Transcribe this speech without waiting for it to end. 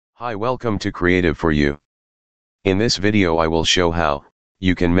Hi, welcome to Creative for You. In this video I will show how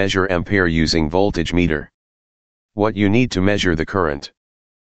you can measure ampere using Voltagemeter. What you need to measure the current.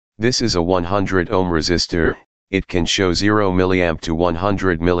 This is a 100 ohm resistor. It can show 0 milliamp to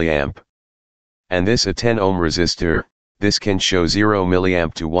 100 milliamp. And this a 10 ohm resistor. This can show 0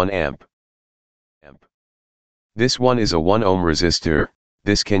 milliamp to 1 amp. This one is a 1 ohm resistor.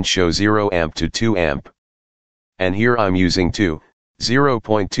 This can show 0 amp to 2 amp. And here I'm using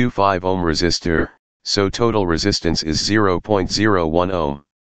 0.25 ohm resistor, so total resistance is 0.01 ohm.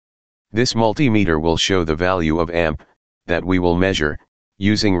 This multimeter will show the value of amp that we will measure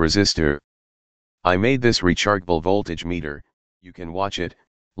using resistor. I made this rechargeable voltage meter. You can watch it,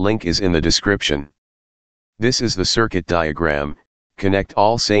 link is in the description. This is the circuit diagram. Connect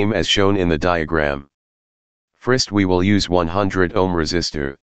all same as shown in the diagram. First we will use 100 ohm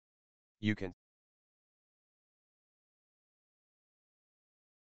resistor.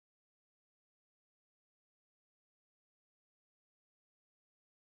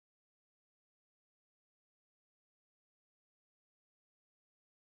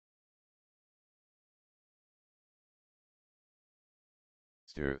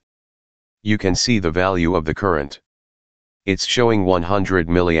 You can see the value of the current. It's showing 100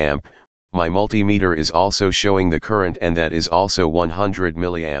 milliamp. My multimeter is also showing the current, and that is also 100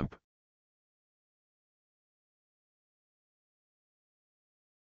 milliamp.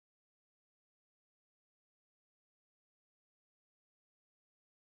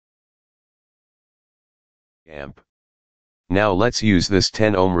 Now let's use this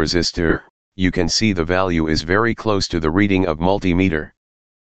 10 ohm resistor. You can see the value is very close to the reading of multimeter.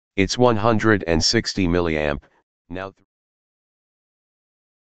 It's 160 milliamp. Now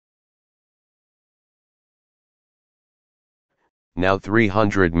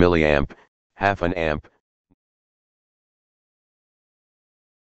 300 milliamp, half an amp.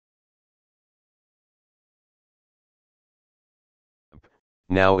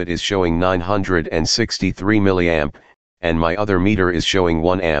 Now it is showing 963 milliamp, and my other meter is showing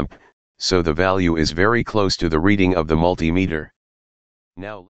 1 amp, so the value is very close to the reading of the multimeter.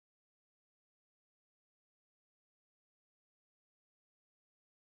 Now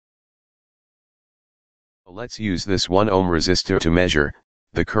let's use this 1 ohm resistor to measure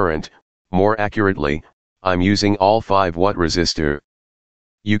the current. More accurately, I'm using all 5 watt resistor.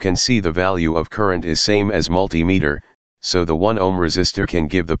 You can see the value of current is same as multimeter, so the 1 ohm resistor can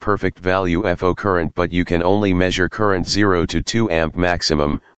give the perfect value FO current, but you can only measure current 0 to 2 amp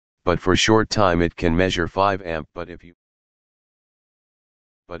maximum, but for short time it can measure 5 amp, but if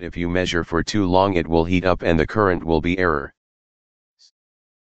you measure for too long it will heat up and the current will be error.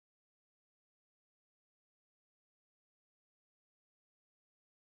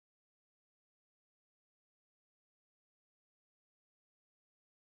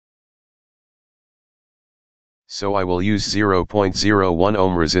 So I will use 0.01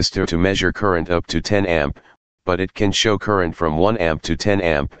 ohm resistor to measure current up to 10 amp, but it can show current from 1 amp to 10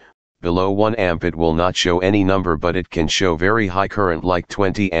 amp. Below 1 amp it will not show any number, but it can show very high current like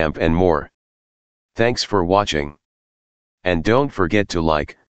 20 amp and more. Thanks for watching. And don't forget to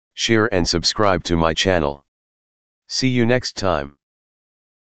like, share and subscribe to my channel. See you next time.